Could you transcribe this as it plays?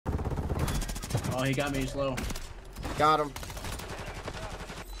Oh, he got me. He's low. Got him.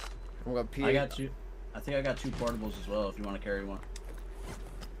 I'm gonna pee. I got two. I think I got 2 portables as well. If you want to carry one.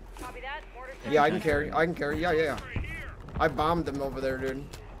 Copy that. Yeah, I can carry. I can carry. Yeah. I bombed them over there, dude.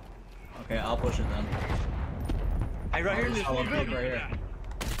 Okay, I'll push it then. Hey, right here in this I'll building. right here.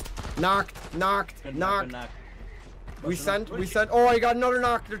 Knocked. Good knock. We sent. Oh, I got another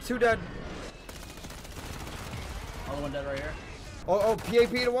knock. They're 2 dead. Other one dead right here. Oh,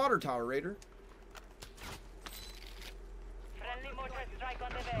 PAP to water tower, Raider. Friendly mortar strike on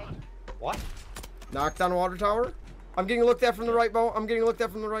the way. What? Knocked on water tower. I'm getting looked at from the right, Bo. I'm getting looked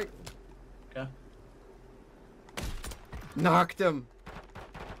at from the right. Okay. Knocked him.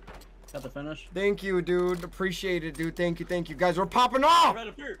 Got the finish. Thank you, dude. Appreciate it, dude. Thank you. Guys, we're popping off. Right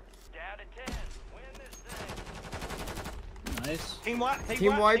up here. Down to 10. Win this thing. Nice. Team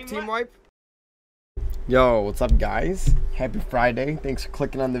wipe. Team wipe. Yo, what's up, guys? Happy Friday. Thanks for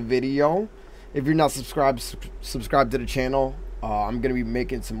clicking on the video. If you're not subscribed, subscribe to the channel. I'm going to be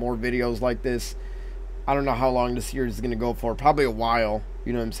making some more videos like this. I don't know how long this series is going to go for. Probably a while.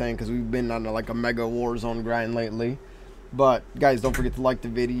 You know what I'm saying? Because we've been on like a mega Warzone grind lately. But, guys, don't forget to like the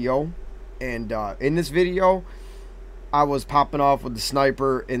video. And in this video, I was popping off with the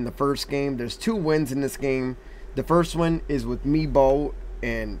sniper in the first game. There's 2 wins in this game. The first one is with me, Bo,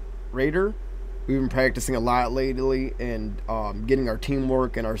 and Raider. We've been practicing a lot lately and getting our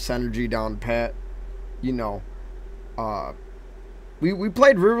teamwork and our synergy down pat. You know, we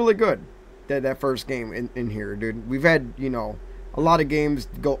played really good that first game in here, dude. We've had, you know, a lot of games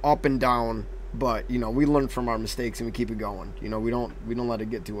go up and down, but, you know, we learn from our mistakes and we keep it going. You know, we don't let it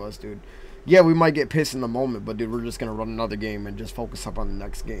get to us, dude. Yeah, we might get pissed in the moment, but, dude, we're just going to run another game and just focus up on the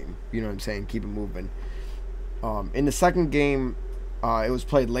next game. You know what I'm saying? Keep it moving. In the second game, it was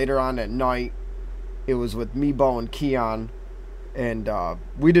played later on at night. It was with me, Bo, and Keon, and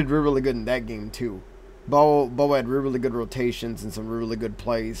we did really good in that game too. Bo had really good rotations and some really good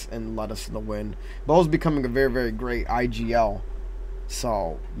plays and led us to the win. Bo's becoming a very great IGL.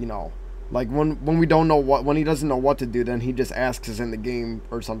 So, you know, like when we don't know when he doesn't know what to do, then he just asks us in the game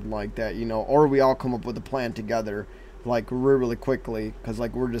or something like that, you know, or we all come up with a plan together, like really quickly, because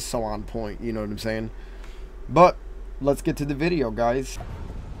like we're just so on point. You know what I'm saying? But let's get to the video, guys.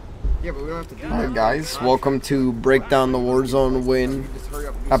 Yeah, but we don't have to do that. Uh, Alright, guys, welcome to Break Down the Warzone Win,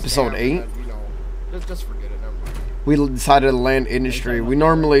 episode 8. Just forget it, never mind. We decided to land industry. We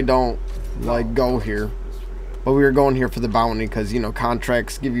normally don't, like, go here. But we were going here for the bounty because, you know,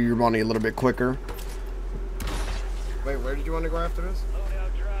 contracts give you your money a little bit quicker. Wait, where did you want to go after this?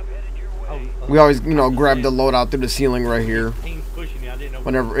 We always, you know, grab the loadout through the ceiling right here.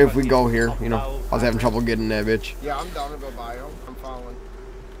 Whenever, if we go here, you know. I was having trouble getting that bitch. Yeah, I'm down to go bio. I'm following.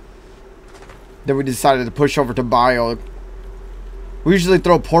 Then we decided to push over to bio. We usually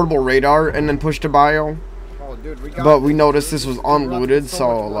throw portable radar and then push to bio. Oh, dude, but we noticed this was unlooted,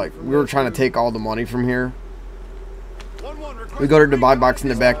 so like we were trying to take all the money from here. We go to the buy box in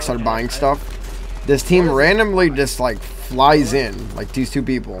the back, start buying stuff. This team randomly just like flies in, like these 2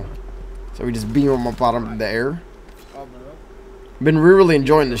 people. So we just beam them up out of the air. Been really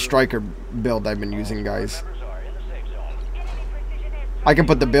enjoying the striker build I've been using, guys. I can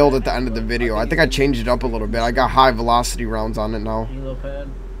put the build at the end of the video. I think I changed it up a little bit. I got high velocity rounds on it now.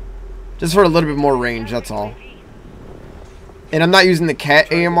 Just for a little bit more range, that's all. And I'm not using the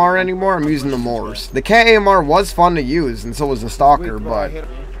Cat AMR anymore. I'm using the Moors. The Cat AMR was fun to use, and so was the Stalker, but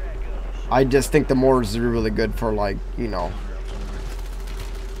I just think the Moors are really good for, like, you know,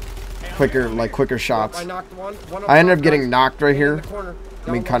 quicker shots. I ended up getting knocked right here.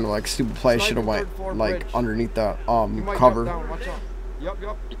 I mean, kind of like stupid play. Should have went like underneath the cover. Yep.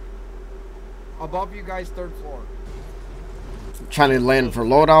 Above you guys, 3rd floor. Trying to land for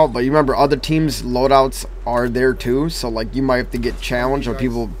loadout, but you remember other teams' loadouts are there too. So like you might have to get challenged, or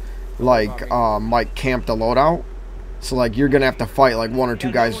people like might camp the loadout. So like you're gonna have to fight like 1 or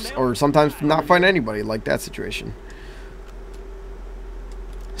 2 guys, or sometimes not fight anybody, like that situation.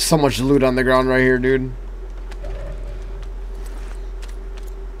 So much loot on the ground right here, dude.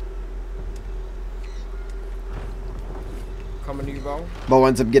 Coming to you, Bo. Bo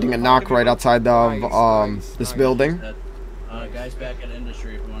ends up getting a knock right outside of this building. Guys back at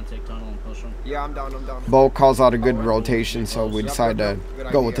industry if you want to take tunnel and push them. Yeah, I'm down. Bo calls out a good rotation, so we decided to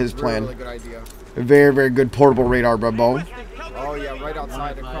go with his plan. Really good idea. A very good portable radar, bro, Bo. Oh yeah, right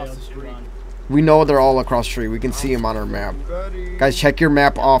outside across the street. We know they're all across the street. We can see them on our map. Guys, check your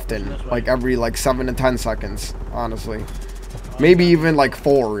map often, like every 7 to 10 seconds, honestly. Maybe even like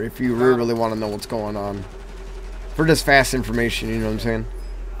 4 if you really want to know what's going on. For just fast information, you know what I'm saying?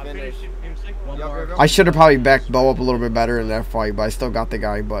 One more. I should have probably backed Bo up a little bit better in that fight, but I still got the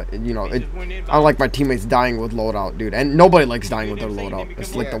guy. But you know, I don't like my teammates dying with loadout, dude. And nobody likes dying with their loadout.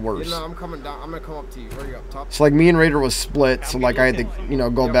 It's like the worst. You know, I'm coming down. I'm gonna come up to you. Where are you up top? So like me and Raider was split, so like I had to, you know,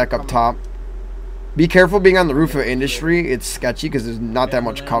 go back up top. Be careful being on the roof of industry. It's sketchy because there's not that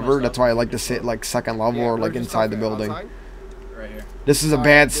much cover. That's why I like to sit like second level or like inside the building. Right here. This is a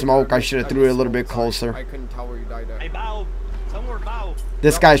bad smoke. I should have threw it a little bit closer. I couldn't tell where you died Hey, at. bow. Somewhere bow.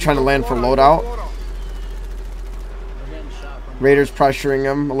 This guy's trying to land for loadout. We're getting shot from. Raider's pressuring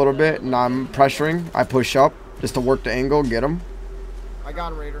him a little bit, and I'm pressuring. I push up just to work the angle, get him. I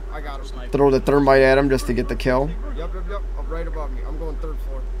got him, Raider. I got him. Throw the thermite at him just to get the kill. Yep. Up right above me. I'm going 3rd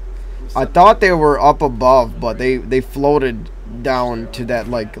floor. I thought they were up above, but they floated down to that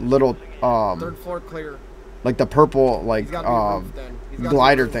like little 3rd floor clear. like the purple like He's got me roof then. He's got me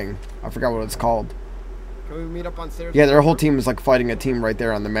glider roof. thing. I forgot what it's called. Can we meet up on stairs? Yeah, their whole team is like fighting a team right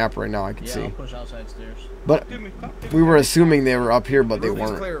there on the map right now. I can Yeah, see. I'll push outside stairs. But we were assuming they were up here, but they Roof is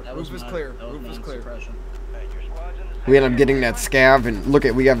weren't. clear. That was Roof is not- clear. that was Roof is not clear. suppression. We ended up getting that scav, and look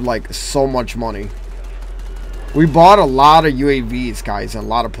at we have like so much money. We bought a lot of UAVs, guys, and a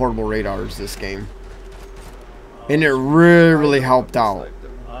lot of portable radars this game, and it really helped out.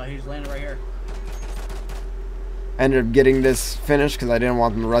 He's landing right here. Ended up getting this finished because I didn't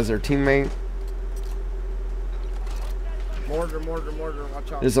want them to res their teammate. Mortar.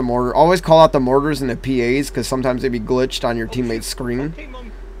 Watch out. There's a mortar. Always call out the mortars and the PAs because sometimes they be glitched on your teammate's screen.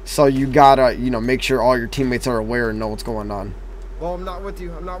 So you gotta, you know, make sure all your teammates are aware and know what's going on. Well, I'm not with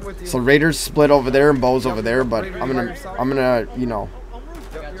you. I'm not with you. So Raiders split over there and Bo's over there, but I'm gonna, you know,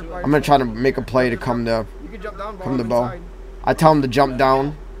 Yep, you're by I'm gonna try to make a play to come to You can jump down, come to I'm Bo. inside. I tell him to jump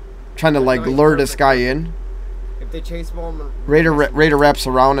down, trying to like lure this guy in. If they chase Bo, I'm gonna... Raider wraps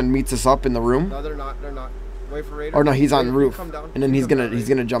around and meets us up in the room. No, they're not. They're not. Wait for Raider. Or no, he's on the Raider, roof, come down. and then he's Come down, gonna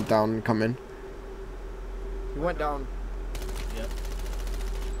Raider. jump down and come in. He went down. Yep.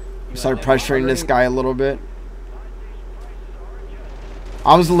 Started pressuring this guy a little bit.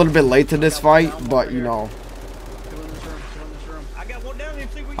 I was a little bit late to this fight, but you know, Two in this room. Two in this room. I got one down here.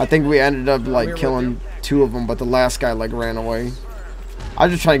 See what I think we ended up like killing 2 of them, but the last guy like ran away. I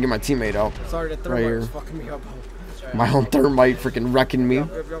was just trying to get my teammate out. Sorry, the third Right one was here. fucking me up. Sorry. My own thermite freaking wrecking me. Yep,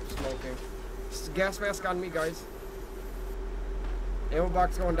 smoking. Gas mask on me, guys. Ammo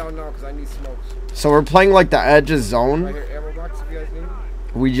box going down now because I need smokes. So we're playing like the edge of Right zone. here, ammo box if you guys need it.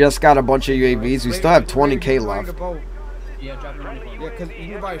 We just got a bunch of UAVs. We still have 20k left. Yeah, drop your money. Yeah, because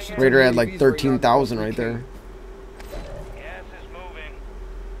you can buy a shit ton Raider of had like UAVs 13,000 now. right there. Gas is moving.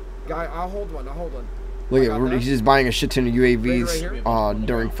 Guy, I'll hold one. Look at, he's just buying a shit ton of UAVs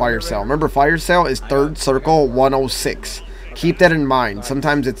during fire sale. Remember, fire sale is 3rd circle 106. Keep that in mind.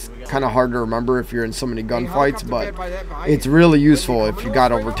 Sometimes it's kind of hard to remember if you're in so many gunfights, but it's really useful if you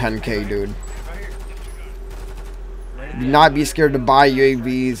got over 10k, dude. Do not be scared to buy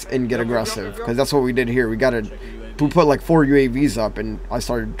UAVs and get aggressive, because that's what we did here. We put like 4 UAVs up, and I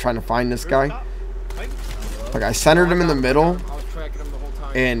started trying to find this guy. Like I centered him in the middle, I was tracking him the whole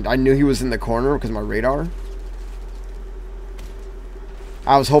time. and I knew he was in the corner because of my radar.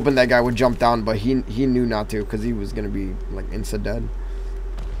 I was hoping that guy would jump down, but he knew not to because he was gonna be like insta dead.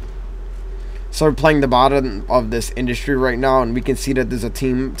 So we're playing the bottom of this industry right now, and we can see that there's a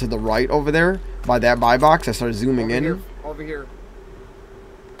team to the right over there by that buy box. I started zooming in. Over here.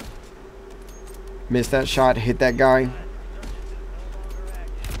 Missed that shot, hit that guy.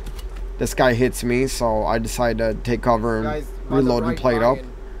 This guy hits me, so I decided to take cover and Guys, by the reload and right play it up.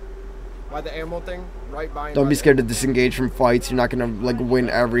 buy-in. By the ammo thing, right by. Don't be scared to disengage from fights. You're not gonna like win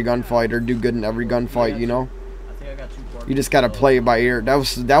every gunfight or do good in every gunfight, you know. I think I got 2 pork. You just gotta play it by ear. That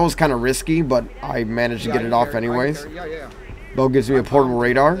was kind of risky, but I managed to get it off anyways. Yeah. Bo gives me a portable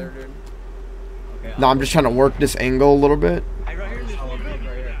radar. There, dude. Okay, Now I'm just trying to work this angle a little bit. Hey, right here in this I'll look right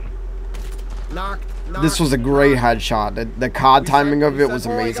here. Knock. This was a great headshot. The COD timing of it was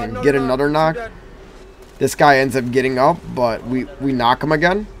amazing. Get another knock. This guy ends up getting up, but we knock him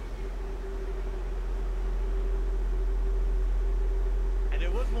again. And there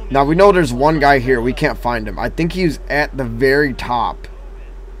was one Now we know there's one guy here. We can't find him. I think he's at the very top.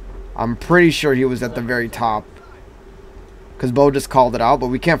 I'm pretty sure he was at the very top. Because Bo just called it out, but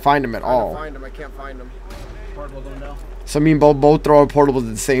we can't find him at all. I can't find him. Portable going down. So me and Bo both throw our portables at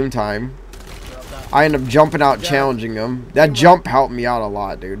the same time. They're up top. I end up jumping out, challenging him. That jump helped me out a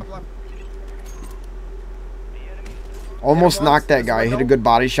lot, dude. Almost knocked that guy. Hit a good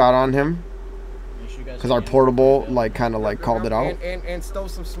body shot on him. Make sure you guys Because our portable, like, kind of, like, called it out. And stow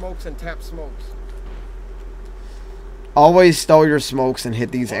some smokes and tap smokes. Always stow your smokes and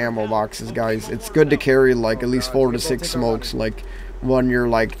hit these ammo boxes, guys. It's good to carry, like, at least 4 to 6 smokes, like, when you're,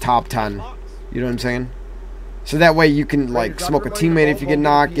 like, top 10. You know what I'm saying? So that way you can like smoke a teammate if you get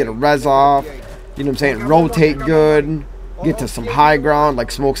knocked, get a res off. You know what I'm saying? Rotate good, get to some high ground.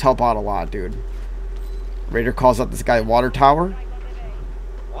 Like smokes help out a lot, dude. Raider calls out this guy water tower.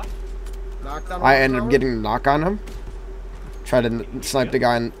 I ended up getting a knock on him. Tried to snipe the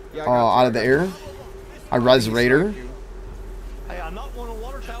guy out of the air. I res Raider. Hey, I'm not one on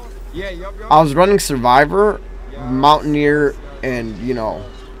water tower. Yeah, yup. I was running Survivor, Mountaineer, and you know,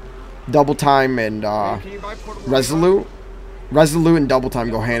 Double Time and Resolute. Resolute and Double Time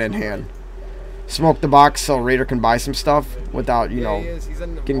go hand in hand. Smoke the box so Raider can buy some stuff without, you know,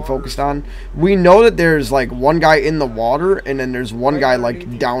 getting focused on. We know that there's like one guy in the water and then there's one guy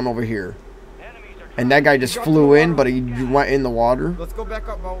like down over here. And that guy just flew in, but he went in the water. Let's go back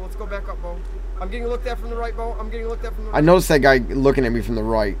up, Bo. Let's go back up, Bo. I'm getting looked at from the right, Bo. I'm getting looked at from the right. I noticed that guy looking at me from the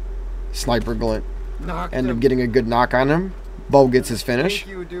right. Sniper glint. Ended up getting a good knock on him. Bo gets his finish.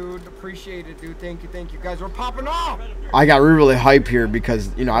 Thank you, dude. Appreciate it, dude. Thank you. Guys, we're popping off. I got really hype here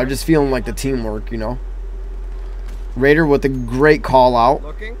because, you know, I'm just feeling like the teamwork, you know. Raider with a great call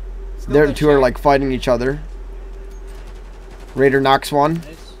out. Their two are like fighting each other. Raider knocks one.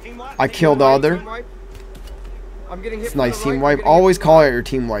 I killed the other. It's nice team wipe. Always call out your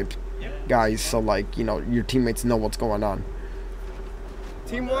team wipe, guys, so like, you know, your teammates know what's going on.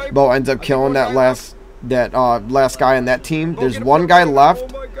 Bo ends up killing that last guy in that team. There's one guy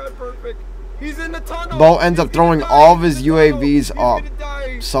left. Oh my God, perfect. He's in the tunnel. Bo ends up throwing all of his UAVs up,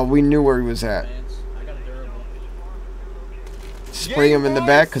 so we knew where he was at. Spray him in the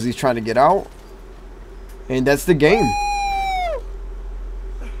back because he's trying to get out, and that's the game.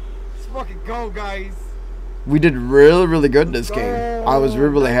 Let's fucking go, guys. We did really good this game. I was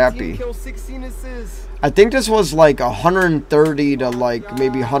really happy. Kills, 16 assists. I think this was like 130 to like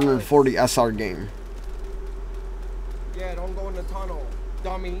maybe 140 SR game. Yeah, don't go in the tunnel,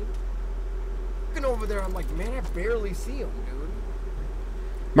 dummy. Looking over there, I'm like, man, I barely see him, dude.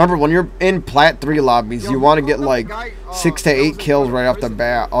 Remember, when you're in Plat 3 lobbies, you want to get like 6 to 8 kills right off the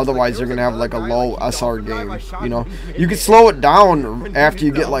bat. Otherwise, you're going to have like a low SR game, you know. You can slow it down after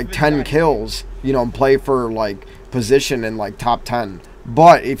you get like 10 kills, you know, and play for like position in like top 10.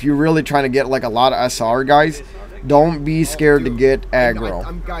 But if you're really trying to get like a lot of SR, guys, don't be scared to get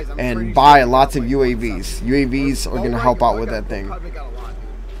aggro and buy lots of UAVs. UAVs are going to help out with that thing.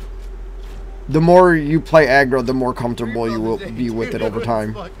 The more you play aggro, the more comfortable you will be with it over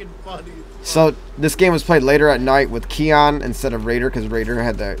time. So this game was played later at night with Keon instead of Raider, because Raider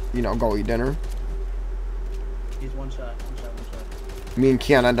had to, you know, go eat dinner. He's one shot. Me and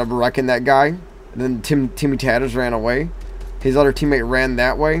Keon ended up wrecking that guy. And then Timmy Tatters ran away. His other teammate ran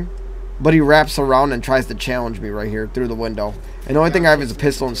that way. But he wraps around and tries to challenge me right here through the window. And the only thing I have is a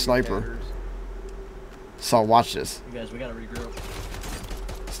pistol and sniper. So watch this. You guys, we gotta regroup.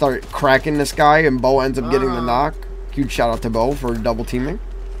 Start cracking this guy, and Bo ends up getting the knock. Huge shout out to Bo for double teaming.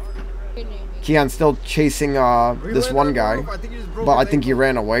 Keon's still chasing this one guy, but I think he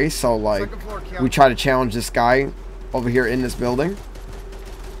ran away. So like, we try to challenge this guy over here in this building.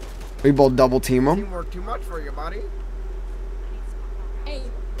 We both double team him. Teamwork too much for you, buddy. Hey,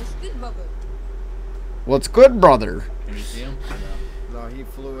 what's good, brother? What's good, brother? Can you see him? No, he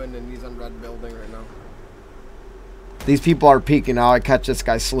flew in and he's on red building right now. These people are peeking now. I catch this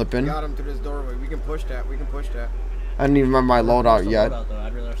guy slipping. Got him through this doorway. We can push that. I didn't even remember my loadout yet.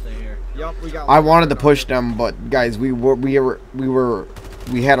 I'd rather stay here. Yep, we got. I wanted to push them, but guys, we had our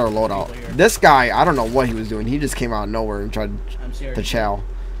loadout. This guy, I don't know what he was doing. He just came out of nowhere and tried to chow.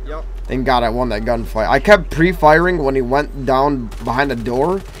 Yep. Thank God I won that gunfight. I kept pre-firing when he went down behind the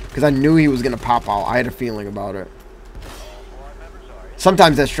door because I knew he was gonna pop out. I had a feeling about it.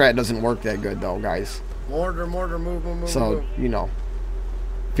 Sometimes that strat doesn't work that good though, guys. Mortar, move. So, you know,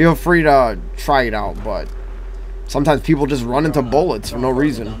 feel free to try it out, but sometimes people just run into bullets for no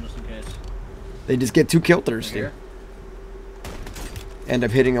reason. They just get too kill thirsty. End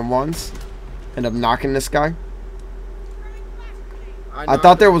up hitting him once. End up knocking this guy. I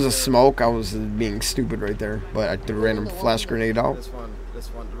thought there was a smoke. I was being stupid right there, but I threw a random flash grenade out. This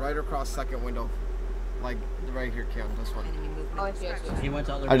one, right across second window. Like, right here, Kim, this one. He went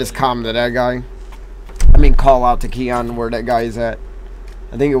out there. I just commented that guy. I mean, call out to Keon where that guy is at.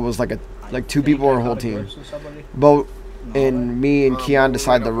 I think it was like two people or a whole team. Bo and me and Keon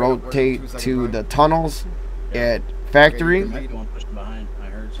decide to rotate to the tunnels at factory.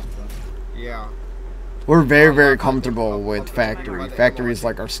 Yeah. We're very comfortable with factory. Factory is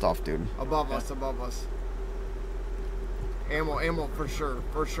like our stuff, dude. Above us. Ammo for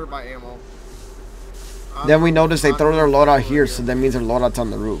sure by ammo. Then we notice they throw their loadout here, so that means their loadout's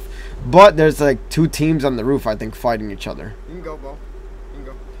on the roof. But there's like 2 teams on the roof, I think, fighting each other. You can go, Bo. You can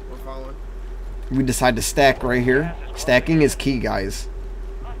go. We're following. we decide to stack right here. Stacking is key, guys.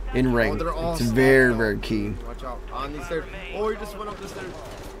 In ring, it's very, very key. Watch out. On these stairs. Oh, he just went up the stairs.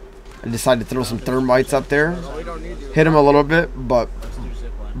 I decided to throw some thermites up there. Oh, we don't need you. Hit him a little bit, but Let's do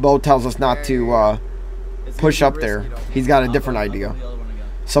zip line. Bo tells us not to It's push gonna up be there. risky, though. He's got a different I'll go idea. the other one again.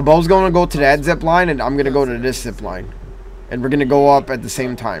 So Bo's going to go to that zip line, and I'm going to go to this zip line. And we're going to go up at the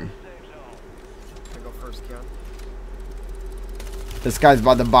same time. I go first, Keon. This guy's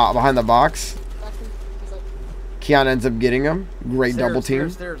by the behind the box. Keon ends up getting him. Great Stairs, double team.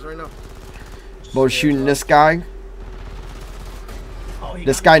 Stairs right now. Bo's shooting this guy. Oh, he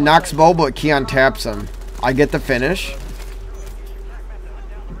This got guy me. knocks Bo, but Keon taps him. I get the finish.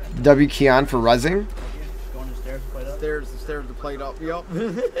 W Keon for rezzing. Going to stairs, plate up. Stairs, the stairs to plate up. Yup.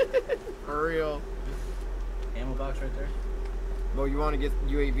 For real. Ammo box right there. Bo, you want to get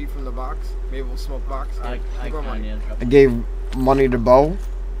UAV from the box? Maybe we'll smoke box. I Take our money. can't. I gave money to Bo.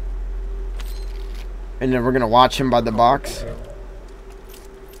 And then we're going to watch him by the box.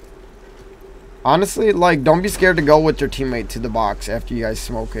 Honestly, like, don't be scared to go with your teammate to the box after you guys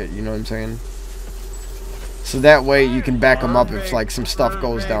smoke it. You know what I'm saying? So that way you can back him up if, like, some stuff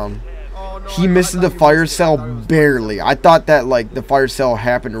goes down. Oh, no, He missed the fire cell barely. I thought that, like, the fire cell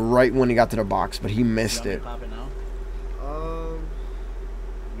happened right when he got to the box, but he missed it. Pop it now.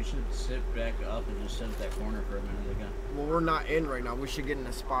 We should sit back up and just sit at that corner for a minute again. Well, we're not in right now. We should get in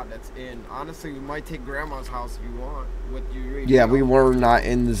a spot that's in. Honestly, we might take Grandma's house if you want. With UAV. Yeah, we were not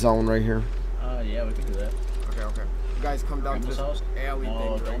in the zone right here. Yeah, we can do that. Okay. You guys come down Grandma's to house? this alley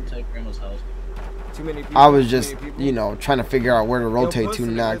Oh, thing. don't Right? take Grandma's house. Too many people. I was too just, many people. you know, trying to figure out where to Yo, rotate push to it,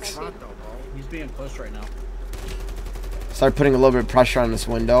 it's next. hot though, bro. He's being pushed right now. Start putting a little bit of pressure on this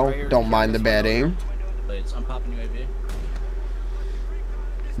window. Right here, Don't mind the bad aim. Plates. I'm popping UAV.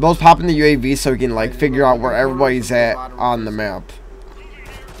 Bo's popping the UAV so we can, like, figure out where everybody's at on the map.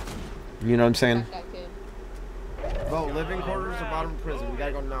 You know what I'm saying? Bo, living quarters or bottom of prison? We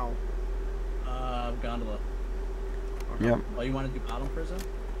gotta go now. Gondola. Yep. Oh, you want to do bottom prison?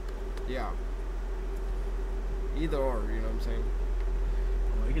 Yeah. Either or, you know what I'm saying?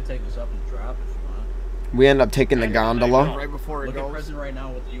 Well, we could take this up and drop if you want. We end up taking the gondola. Right before it Look at goes. prison right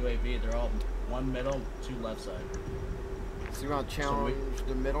now with the UAV. They're all one middle, two left side. So you want to challenge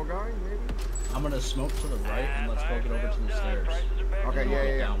the middle guy, maybe? I'm gonna smoke to the right and let's go get over to the stairs. Okay, And we'll get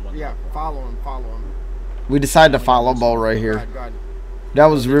yeah. down one Yeah, level. follow him. We decided to follow Bo right here. God. That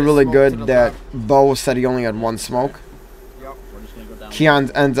was really Smoke to good the that left. Bo said he only had one smoke. Yep. We're just gonna go down.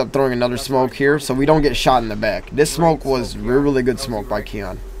 Keon ends up throwing another smoke here so we don't get shot in the back. This smoke was really good smoke by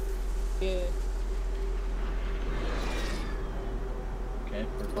Keon. Yeah. Okay,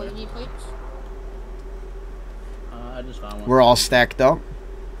 we're Oh, clear. you need plates? I just found one. We're all stacked up.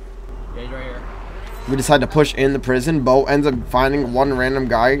 Yeah, he's right here. We decide to push in the prison. Bo ends up finding one random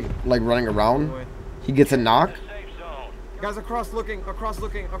guy, like, running around. He gets a knock. Guys, across looking.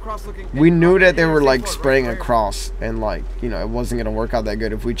 We knew that they were, like, spraying across. And, like, you know, it wasn't going to work out that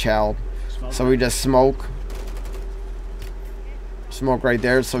good if we chowed. Smoke. So we just smoke right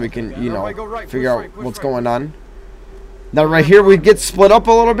there so we can, you know, figure out what's going on. Now right here we get split up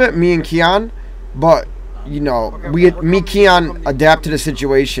a little bit, me and Keon, but you know, me Keon adapt to the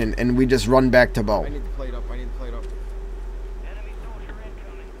situation and we just run back to Bo. I need to plate up.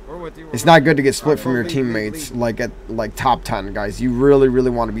 We're with you. It's not good to get split from your teammates like at top 10, guys. You really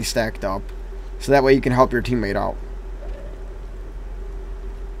want to be stacked up so that way you can help your teammate out.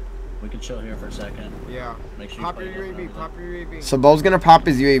 We can chill here for a second. Yeah. Make sure you Pop your plate up and UAV. everything. So Bo's gonna pop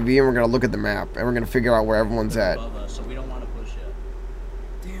his UAV and we're gonna look at the map and we're gonna figure out where everyone's They're at. above us, so we don't want to push yet.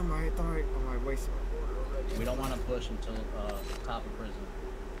 Damn, I thought I wasted my order already. We don't want to push until top of prison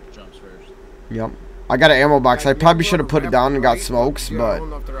jumps first. Yep. I got an ammo box. I probably should have put it down and got smokes, Dude, I but don't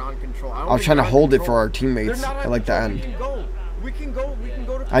know if they're on control. I was trying to hold it for our teammates at like the end. We can go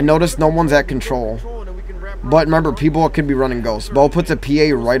to I noticed no one's at control. But remember, people could be running ghosts. Bo puts a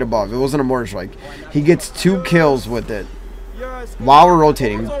PA right above. It wasn't a mortar strike. He gets 2 kills with it while we're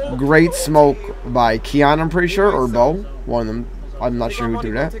rotating. Great smoke by Keon, I'm pretty sure, or Bo. One of them. I'm not sure who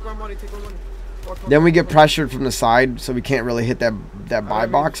threw that. Take my money. Then we get pressured from the side, so we can't really hit that buy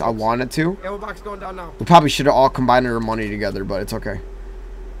box. I wanted to. Ammo box going down now. We probably should have all combined our money together, but it's okay.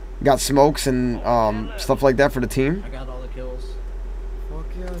 Got smokes and stuff like that for the team. I got all the kills. Fuck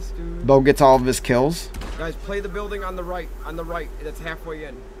yes, dude. Bo gets all of his kills. Guys, play the building on the right. That's halfway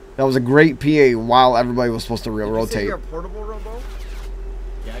in. That was a great PA while everybody was supposed to Did you say rotate. you have portable, Robo?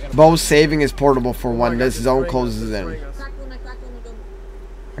 Yeah, I got Bo's saving his portable for Oh my when God, this just zone spraying us, closes just in. spraying us. Crack one, go.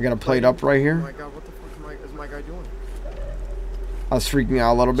 I got a plate up right Oh here. my God, what the fuck is my guy doing? I was freaking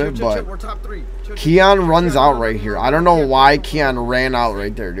out a little bit, but we're top 3. Keon runs out right here. I don't know why Keon ran out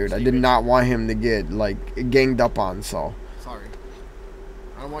right there, dude. I did not want him to get, like, ganged up on, so. Sorry.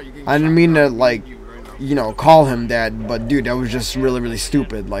 I don't want you getting I didn't mean to, like, you know, call him that, but, dude, that was just really, really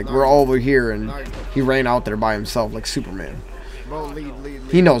stupid. Like, we're all over here, and he ran out there by himself like Superman. Bro, lead.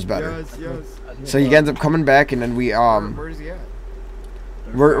 He knows better. Yes. So he ends up coming back, and then we, Where is he at?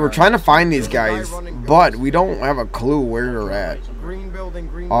 we're trying to find these guys, but we don't have a clue where they're at. Green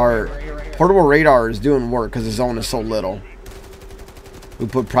building, Our right here. portable radar is doing work because the zone is so little. We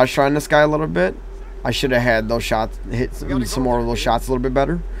put pressure on this guy a little bit. I should have had those shots, hit some more of those shots a little bit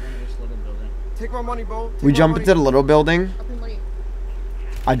better. Take my money, bro. We jump into the little building.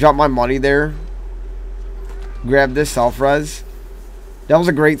 I dropped my money there. Grab this self-res. That was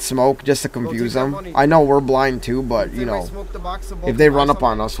a great smoke just to confuse them. I know we're blind too, but, you know, if they run up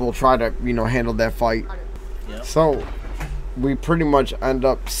on us, we'll try to, you know, handle that fight. Yep. So, we pretty much end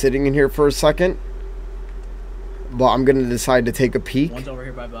up sitting in here for a second. But I'm going to decide to take a peek. One's over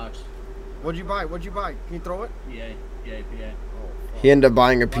here by box. What'd you buy? Can you throw it? PA. He ended up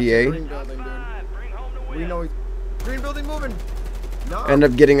buying a PA. Green building, dude. We know he's... Green building moving. No. End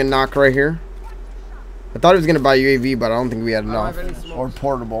up getting a knock right here. I thought he was going to buy UAV, but I don't think we had enough. Or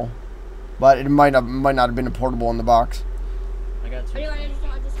portable. But it might not have been a portable in the box. I got 2.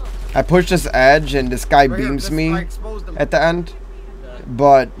 I pushed this edge, and this guy beams me at the end.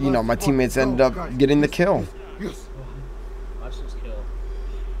 But, you know, my teammates ended up getting the kill. Watch this kill.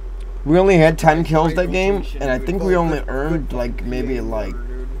 We only had 10 kills that game, and I think we only earned, like, maybe, like,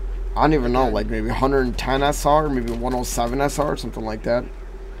 I don't even know, like, maybe 110 SR, maybe 107 SR, something like that.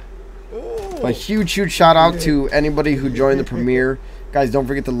 A huge shout out to anybody who joined the premiere. Guys, don't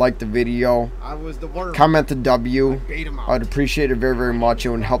forget to like the video. Comment the W. I'd appreciate it very, very much. It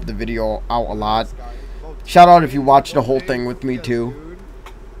would help the video out a lot. Shout out if you watched the whole thing with me too.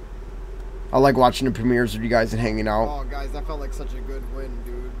 I like watching the premieres with you guys and hanging out. Oh, guys, that felt like such a good win,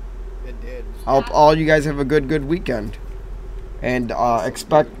 dude. It did. I hope all you guys have a good weekend. And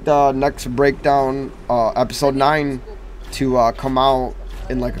expect next breakdown, episode 9, to come out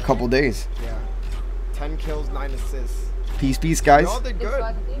in like a couple days. Yeah. 10 kills, 9 assists. Peace, guys. We all did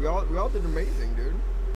good. We all did amazing, dude.